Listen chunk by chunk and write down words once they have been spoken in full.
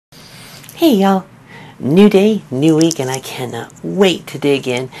Hey y'all, new day, new week, and I cannot wait to dig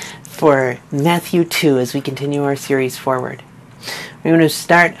in for Matthew 2 as we continue our series forward. We're going to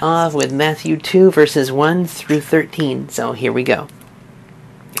start off with Matthew 2 verses 1 through 13, so here we go.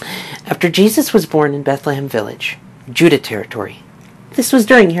 After Jesus was born in Bethlehem village, Judah territory, this was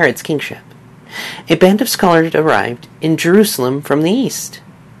during Herod's kingship, a band of scholars arrived in Jerusalem from the east.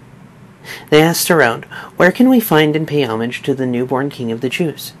 They asked around, "Where can we find and pay homage to the newborn king of the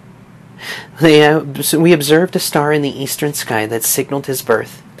Jews?" We observed a star in the eastern sky that signaled his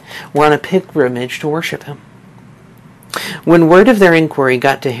birth. We're on a pilgrimage to worship him. When word of their inquiry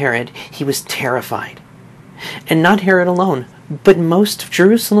got to Herod, he was terrified. And not Herod alone, but most of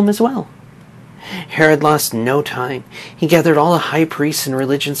Jerusalem as well. Herod lost no time. He gathered all the high priests and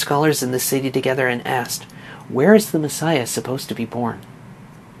religion scholars in the city together and asked, "Where is the Messiah supposed to be born?"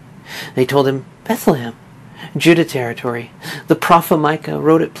 They told him, "Bethlehem, Judah territory. The prophet Micah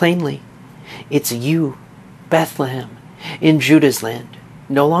wrote it plainly. It's you, Bethlehem, in Judah's land,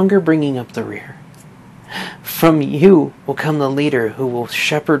 no longer bringing up the rear. From you will come the leader who will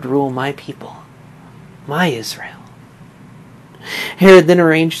shepherd rule my people, my Israel." Herod then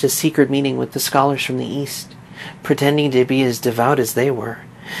arranged a secret meeting with the scholars from the east, pretending to be as devout as they were.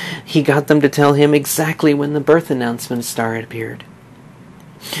 He got them to tell him exactly when the birth announcement star had appeared.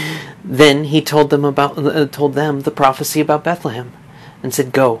 Then he told them the prophecy about Bethlehem, and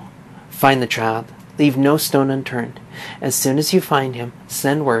said, "Go, find the child, leave no stone unturned. As soon as you find him,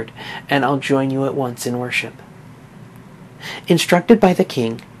 send word, and I'll join you at once in worship." Instructed by the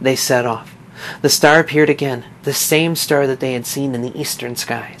king, they set off. The star appeared again, the same star that they had seen in the eastern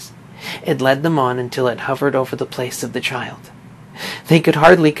skies. It led them on until it hovered over the place of the child. They could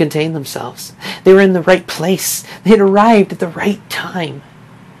hardly contain themselves. They were in the right place. They had arrived at the right time.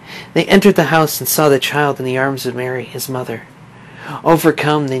 They entered the house and saw the child in the arms of Mary, his mother.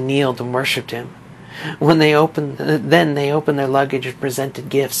 Overcome, they kneeled and worshipped him. Then they opened their luggage and presented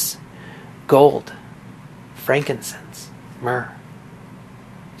gifts: gold, frankincense, myrrh.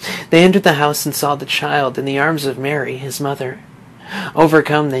 They entered the house and saw the child in the arms of Mary, his mother.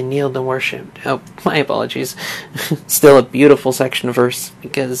 Overcome, they kneeled and worshipped. Oh, my apologies. Still a beautiful section of verse,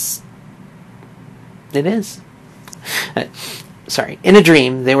 because it is. In a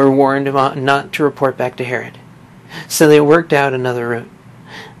dream, they were warned not to report back to Herod. So they worked out another route,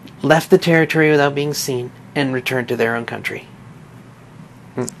 left the territory without being seen, and returned to their own country.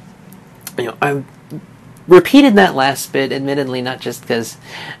 I repeated that last bit, admittedly, not just because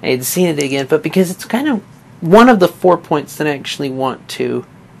I had seen it again, but because it's kind of one of the 4 points that I actually want to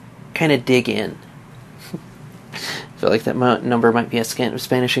kind of dig in. I feel like that number might be a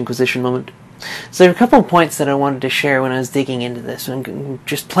Spanish Inquisition moment. So there are a couple of points that I wanted to share when I was digging into this, and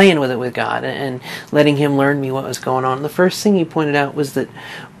just playing with it with God and letting him learn me what was going on. The first thing he pointed out was that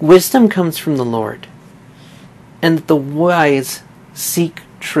wisdom comes from the Lord, and that the wise seek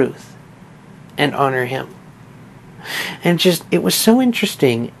truth and honor him. And it was so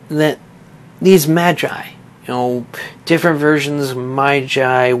interesting that these magi, different versions,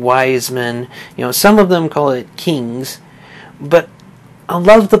 magi, wise men, some of them call it kings, but I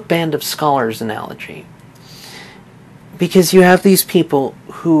love the band of scholars analogy, because you have these people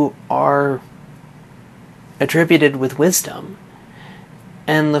who are attributed with wisdom,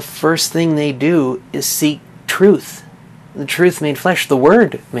 and the first thing they do is seek truth. The truth made flesh, the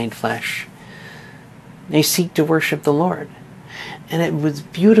Word made flesh. They seek to worship the Lord. And it was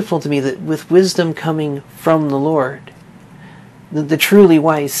beautiful to me that with wisdom coming from the Lord, the truly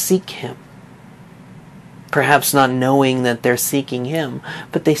wise seek him. Perhaps not knowing that they're seeking him,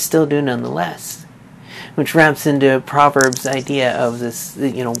 but they still do nonetheless. Which wraps into Proverbs' idea of this,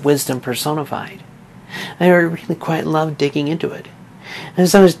 wisdom personified. I really quite loved digging into it.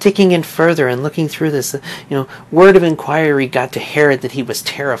 As I was digging in further and looking through this, word of inquiry got to Herod that he was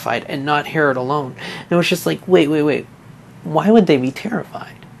terrified, and not Herod alone. And it was just like, wait. Why would they be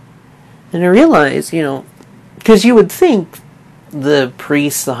terrified? And I realized, because you would think the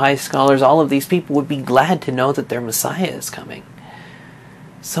priests, the high scholars, all of these people would be glad to know that their Messiah is coming.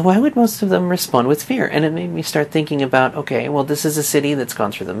 So why would most of them respond with fear? And it made me start thinking about, okay, well, this is a city that's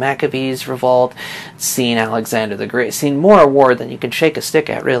gone through the Maccabees revolt, seen Alexander the Great, seen more war than you can shake a stick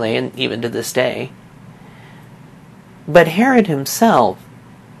at, really, and even to this day. But Herod himself,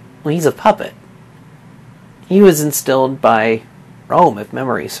 well, he's a puppet. He was instilled by Rome, if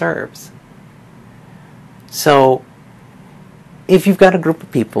memory serves. So if you've got a group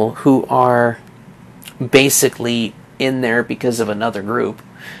of people who are basically in there because of another group,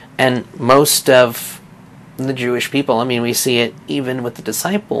 and most of the Jewish people, we see it even with the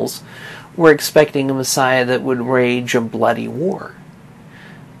disciples, were expecting a Messiah that would wage a bloody war.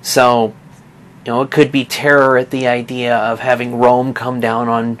 So It could be terror at the idea of having Rome come down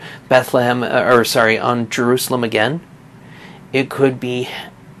on on Jerusalem again. It could be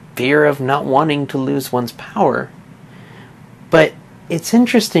fear of not wanting to lose one's power. But it's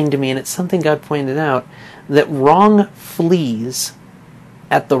interesting to me, and it's something God pointed out, that wrong flees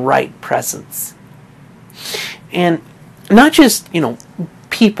at the right presence. And not just,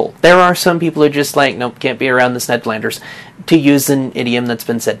 people. There are some people who are just like, nope, can't be around this Ned Flanders, to use an idiom that's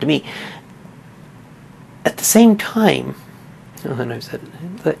been said to me. At the same time,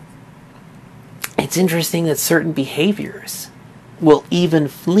 but it's interesting that certain behaviors will even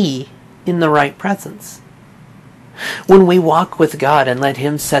flee in the right presence. When we walk with God and let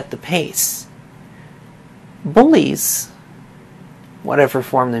Him set the pace, bullies, whatever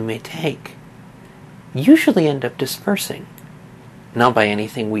form they may take, usually end up dispersing. Not by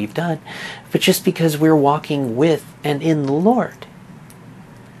anything we've done, but just because we're walking with and in the Lord.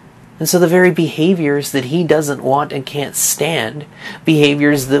 And so the very behaviors that He doesn't want and can't stand,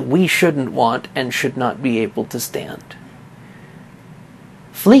 behaviors that we shouldn't want and should not be able to stand,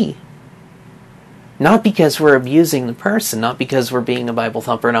 flee. Not because we're abusing the person, not because we're being a Bible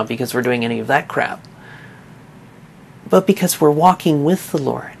thumper, not because we're doing any of that crap, but because we're walking with the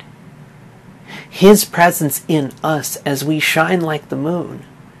Lord. His presence in us as we shine like the moon,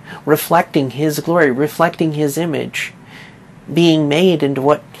 reflecting His glory, reflecting His image, being made into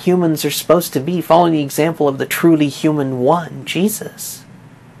what humans are supposed to be, following the example of the truly human one, Jesus.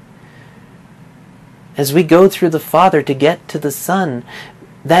 As we go through the Father to get to the Son,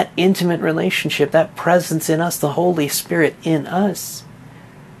 that intimate relationship, that presence in us, the Holy Spirit in us,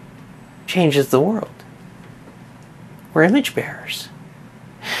 changes the world. We're image bearers.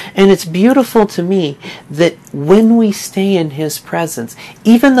 And it's beautiful to me that when we stay in His presence,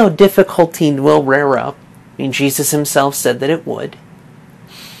 even though difficulty will rear up, Jesus Himself said that it would,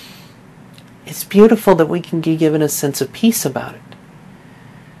 it's beautiful that we can be given a sense of peace about it.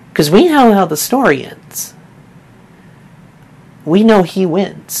 Because we know how the story ends. We know He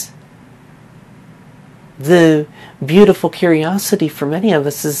wins. The beautiful curiosity for many of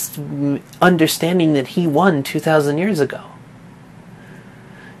us is understanding that He won 2,000 years ago.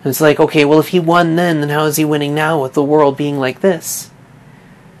 It's like, okay, well, if He won then how is He winning now with the world being like this?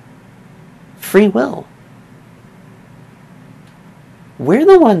 Free will. We're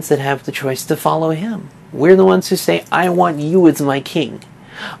the ones that have the choice to follow Him. We're the ones who say, I want you as my king.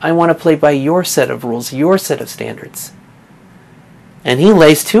 I want to play by your set of rules, your set of standards. And He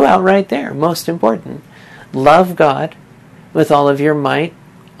lays two out right there, most important. Love God with all of your might,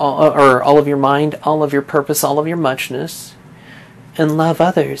 or all of your mind, all of your purpose, all of your muchness, and love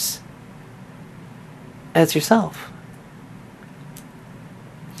others as yourself.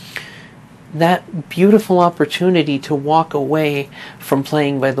 That beautiful opportunity to walk away from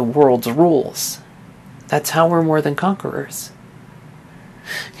playing by the world's rules. That's how we're more than conquerors.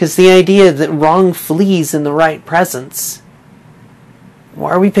 Because the idea that wrong flees in the right presence.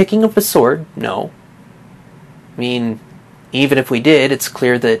 Are we picking up a sword? No. I mean, even if we did, it's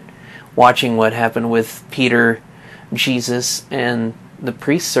clear that watching what happened with Peter, Jesus, and the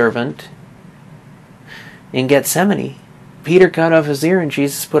priest servant in Gethsemane, Peter cut off his ear and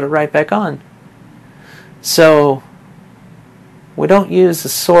Jesus put it right back on. So, we don't use the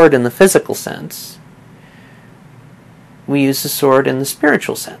sword in the physical sense. We use the sword in the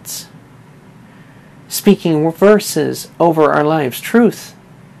spiritual sense. Speaking verses over our lives, truth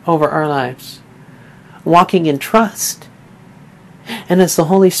over our lives. Walking in trust. And as the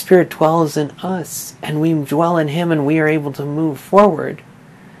Holy Spirit dwells in us, and we dwell in Him and we are able to move forward,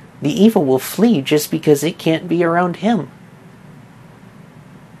 the evil will flee just because it can't be around Him.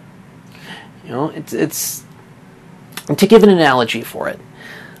 It's to give an analogy for it.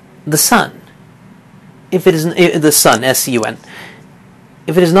 The sun. If it is the sun, S-U-N.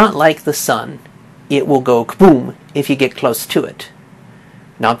 If it is not like the sun, it will go kaboom if you get close to it.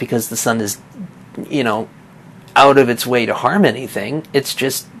 Not because the sun is, out of its way to harm anything. It's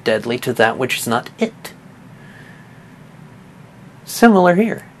just deadly to that which is not it. Similar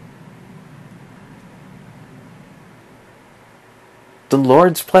here. The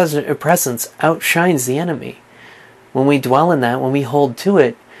Lord's presence outshines the enemy. When we dwell in that, when we hold to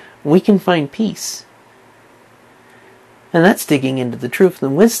it, we can find peace. And that's digging into the truth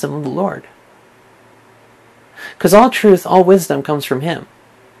and wisdom of the Lord. Because all truth, all wisdom comes from Him.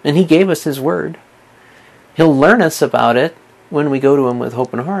 And He gave us His word. He'll learn us about it when we go to Him with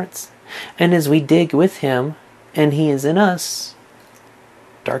open hearts. And as we dig with Him, and He is in us,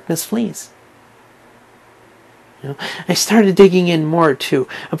 darkness flees. I started digging in more, too,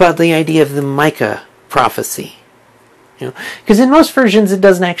 about the idea of the Micah prophecy. Because in most versions it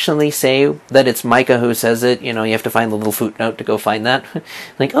doesn't actually say that it's Micah who says it. You have to find the little footnote to go find that.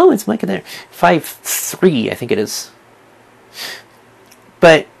 Like, oh, it's Micah there. 5:3, I think it is.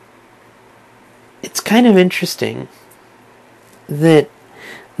 But it's kind of interesting that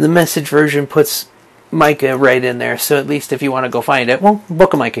the Message version puts Micah right in there. So at least if you want to go find it, well,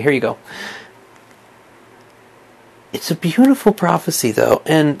 Book of Micah, here you go. It's a beautiful prophecy, though,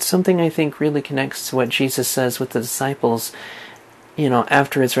 and something I think really connects to what Jesus says with the disciples,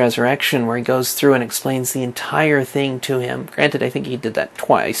 after his resurrection, where he goes through and explains the entire thing to him. Granted, I think he did that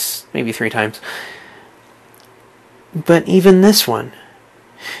twice, maybe 3 times. But even this one,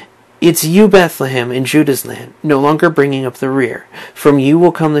 it's you, Bethlehem, in Judah's land, no longer bringing up the rear. From you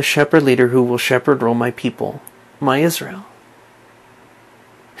will come the shepherd leader who will shepherd rule my people, my Israel.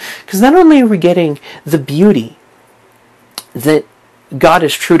 Because not only are we getting the beauty that God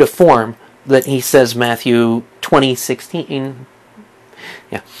is true to form, that he says, Matthew 20:16,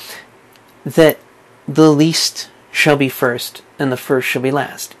 that the least shall be first and the first shall be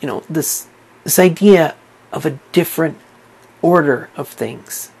last. This idea of a different order of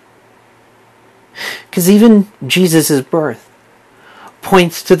things. Because even Jesus' birth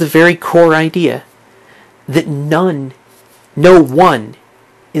points to the very core idea that no one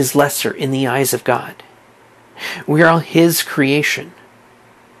is lesser in the eyes of God. We are all his creation.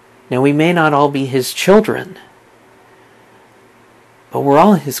 Now, we may not all be his children, but we're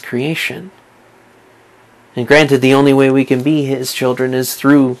all his creation. And granted, the only way we can be his children is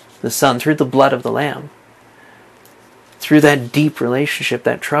through the Son, through the blood of the Lamb. Through that deep relationship,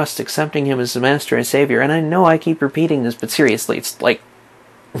 that trust, accepting him as the Master and Savior. And I know I keep repeating this, but seriously, it's like,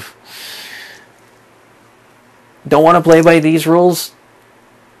 don't want to play by these rules?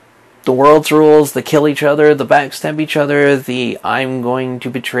 The world's rules, the kill each other, the backstab each other, the I'm going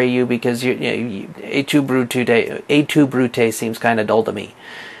to betray you because et tu brute seems kind of dull to me.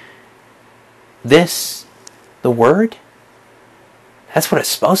 This, the Word, that's what it's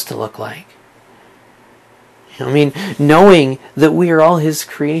supposed to look like. Knowing that we are all his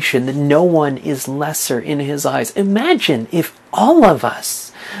creation, that no one is lesser in his eyes. Imagine if all of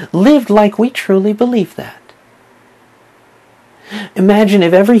us lived like we truly believe that. Imagine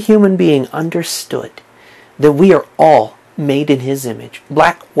if every human being understood that we are all made in his image.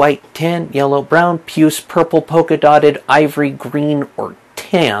 Black, white, tan, yellow, brown, puce, purple, polka dotted, ivory, green, or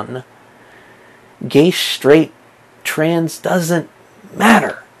tan. Gay, straight, trans, doesn't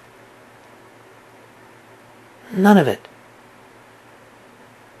matter. None of it.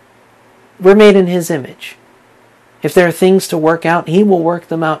 We're made in his image. If there are things to work out, he will work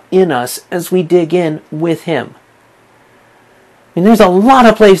them out in us as we dig in with him. There's a lot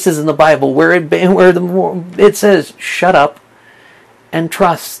of places in the Bible where it says, shut up and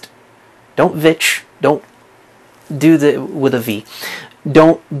trust. Don't vitch. Don't do with a V.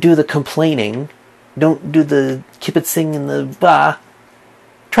 Don't do the complaining. Don't do the kibitzing and the bah.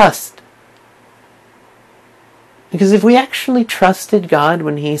 Trust. Because if we actually trusted God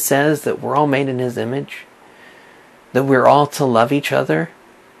when he says that we're all made in his image, that we're all to love each other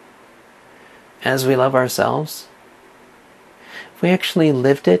as we love ourselves, if we actually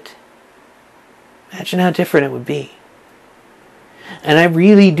lived it, imagine how different it would be. And I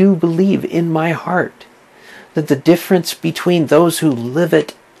really do believe in my heart that the difference between those who live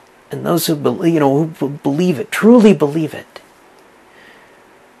it and those who believe it, truly believe it.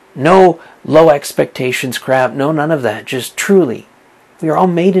 No low expectations crap, no none of that. Just truly, we are all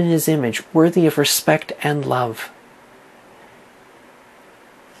made in his image, worthy of respect and love.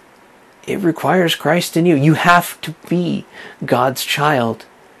 It requires Christ in you. You have to be God's child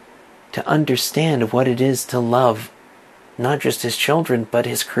to understand what it is to love not just his children, but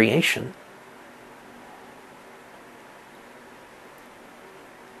his creation.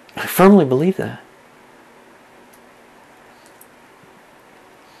 I firmly believe that.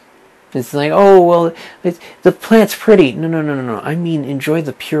 It's like, oh, well, the plant's pretty. No. I mean, enjoy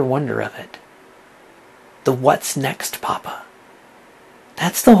the pure wonder of it. The what's next, Papa.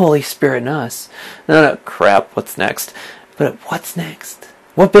 That's the Holy Spirit in us. No, crap, what's next? But what's next?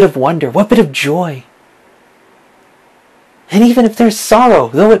 What bit of wonder? What bit of joy? And even if there's sorrow,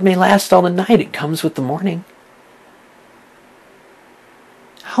 though it may last all the night, it comes with the morning.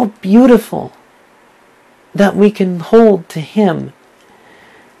 How beautiful that we can hold to him,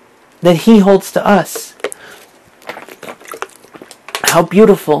 that he holds to us. How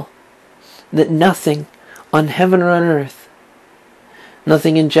beautiful that nothing on heaven or on earth,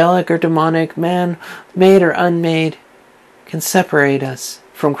 nothing angelic or demonic, man, made or unmade, can separate us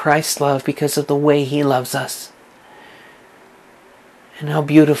from Christ's love because of the way he loves us. And how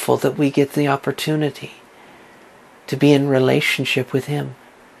beautiful that we get the opportunity to be in relationship with Him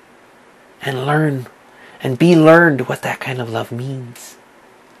and learn and be learned what that kind of love means.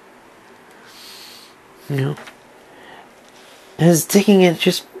 You know, I was taking it,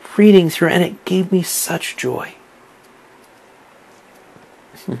 just reading through, and it gave me such joy.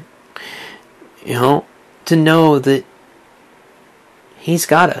 You know, to know that He's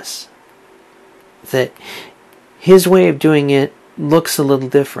got us. That His way of doing it looks a little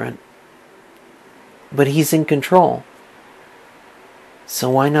different. But He's in control. So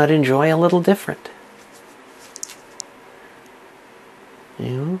why not enjoy a little different?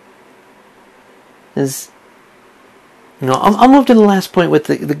 You know? I'll move to the last point with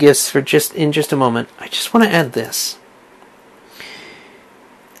the gifts for just a moment. I just want to add this.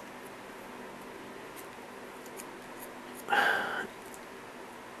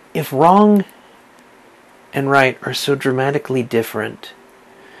 If wrong and right are so dramatically different,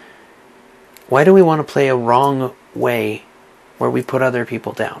 why do we want to play a wrong way where we put other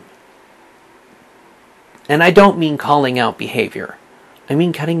people down? And I don't mean calling out behavior. I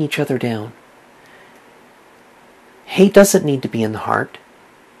mean cutting each other down. Hate doesn't need to be in the heart.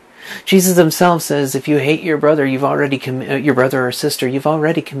 Jesus Himself says, if you hate your brother, your brother or sister, you've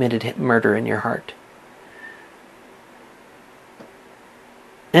already committed murder in your heart.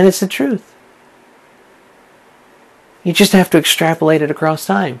 And it's the truth. You just have to extrapolate it across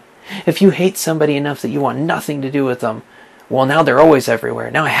time. If you hate somebody enough that you want nothing to do with them, well, now they're always everywhere.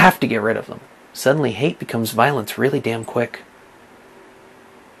 Now I have to get rid of them. Suddenly hate becomes violence really damn quick.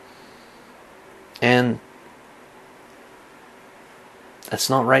 And that's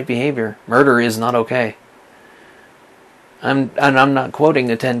not right behavior. Murder is not okay. I'm not quoting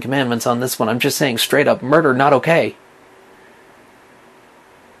the 10 Commandments on this one. I'm just saying straight up, murder not okay.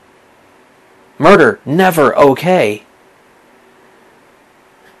 Murder never okay.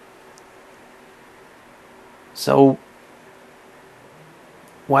 So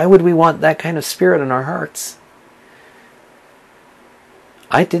why would we want that kind of spirit in our hearts?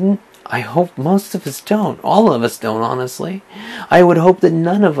 I didn't. I hope most of us don't. All of us don't, honestly. I would hope that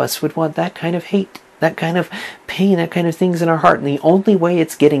none of us would want that kind of hate, that kind of pain, that kind of things in our heart. And the only way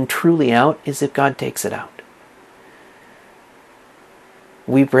it's getting truly out is if God takes it out.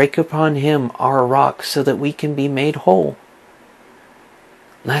 We break upon Him our rock so that we can be made whole,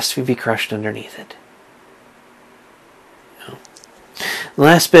 lest we be crushed underneath it. The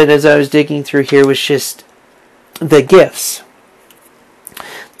last bit, as I was digging through here, was just the gifts.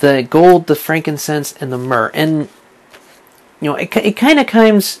 The gold, the frankincense, and the myrrh. And, it kind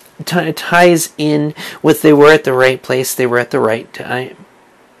of ties in with they were at the right place, they were at the right time.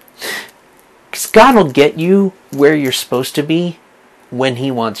 Because God will get you where you're supposed to be when He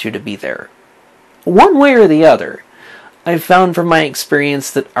wants you to be there. One way or the other. I've found from my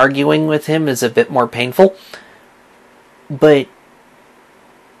experience that arguing with Him is a bit more painful. But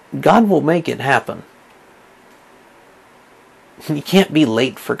God will make it happen. You can't be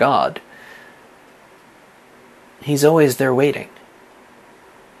late for God. He's always there waiting.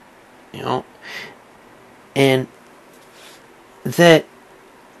 And that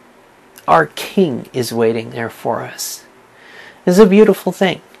our King is waiting there for us is a beautiful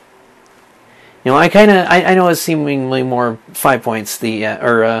thing. I know it's seemingly more 5 points,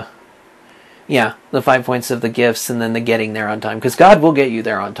 the 5 points of the gifts and then the getting there on time. Because God will get you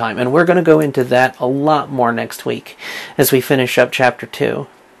there on time. And we're going to go into that a lot more next week as we finish up chapter 2.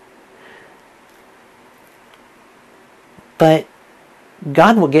 But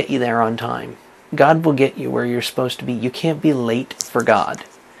God will get you there on time. God will get you where you're supposed to be. You can't be late for God.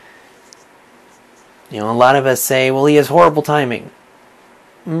 A lot of us say, well, He has horrible timing.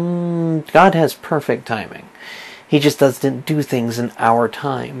 God has perfect timing. He just doesn't do things in our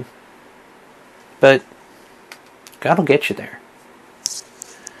time. But God will get you there.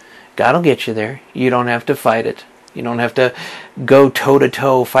 God will get you there. You don't have to fight it. You don't have to go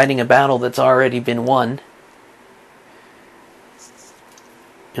toe-to-toe fighting a battle that's already been won.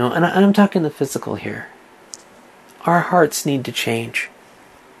 And I'm talking the physical here. Our hearts need to change.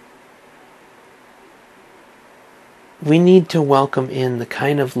 We need to welcome in the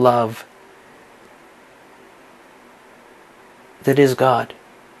kind of love that is God.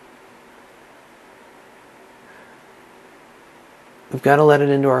 We've got to let it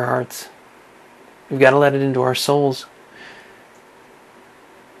into our hearts. We've got to let it into our souls.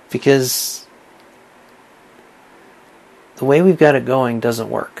 Because the way we've got it going doesn't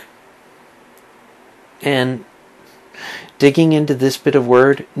work. And digging into this bit of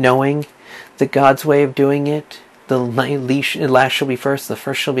word, knowing that God's way of doing it, the last shall be first, the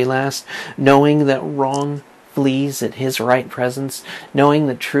first shall be last, knowing that wrong flees at His right presence, knowing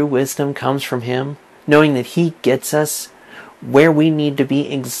that true wisdom comes from Him, knowing that He gets us where we need to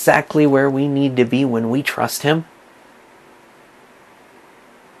be, exactly where we need to be when we trust Him.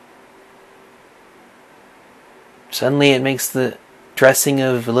 Suddenly it makes the dressing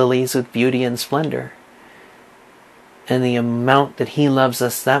of lilies with beauty and splendor, and the amount that He loves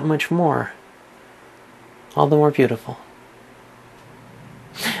us that much more, all the more beautiful.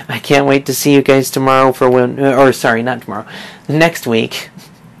 I can't wait to see you guys tomorrow next week,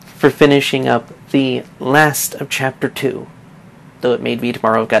 for finishing up the last of chapter 2. Though it may be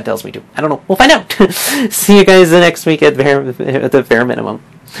tomorrow if God tells me to. I don't know. We'll find out. See you guys the next week at the bare minimum.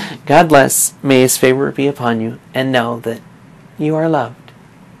 God bless. May His favor be upon you. And know that you are loved.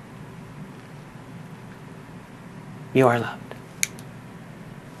 You are loved.